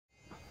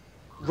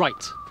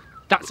Right.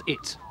 That's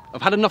it.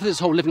 I've had enough of this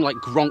whole living like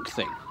Gronk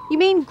thing. You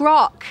mean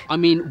grok? I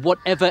mean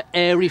whatever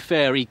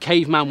airy-fairy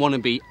caveman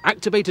wannabe,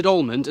 activated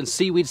almond and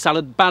seaweed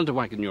salad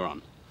bandwagon you're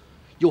on.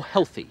 You're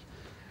healthy.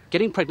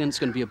 Getting pregnant's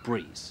going to be a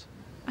breeze.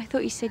 I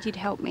thought you said you'd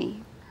help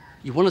me.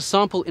 You want a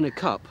sample in a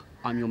cup?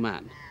 I'm your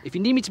man. If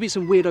you need me to be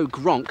some weirdo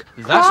Gronk,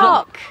 that's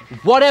not...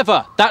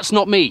 Whatever! That's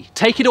not me.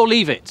 Take it or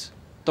leave it.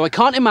 Though I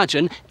can't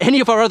imagine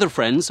any of our other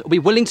friends will be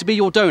willing to be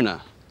your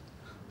donor.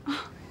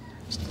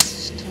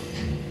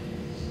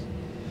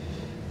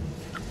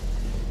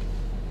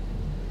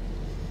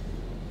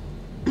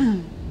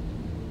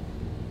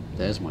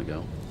 There's my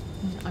girl.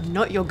 I'm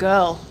not your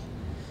girl.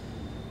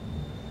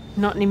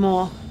 Not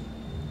anymore.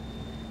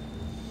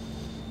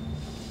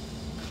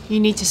 You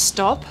need to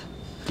stop.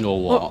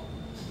 Or what?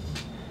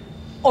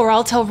 Or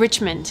I'll tell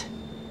Richmond.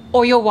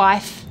 Or your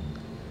wife.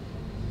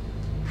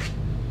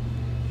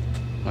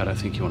 I don't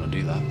think you want to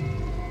do that.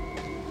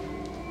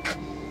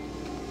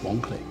 One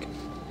click.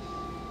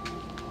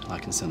 I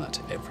can send that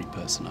to every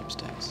person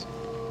upstairs.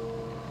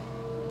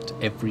 To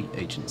every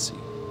agency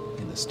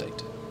in the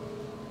state.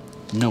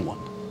 No one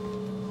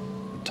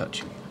would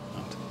touch you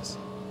after this.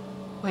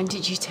 When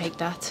did you take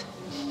that?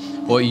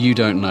 What you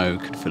don't know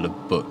could fill a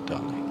book,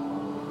 darling.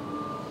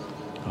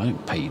 I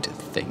don't pay you to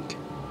think.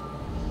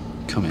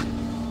 Come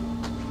in.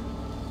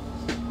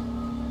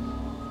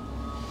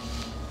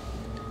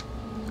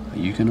 Are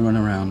you going to run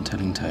around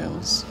telling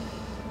tales?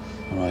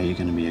 Or are you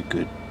going to be a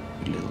good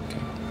little girl?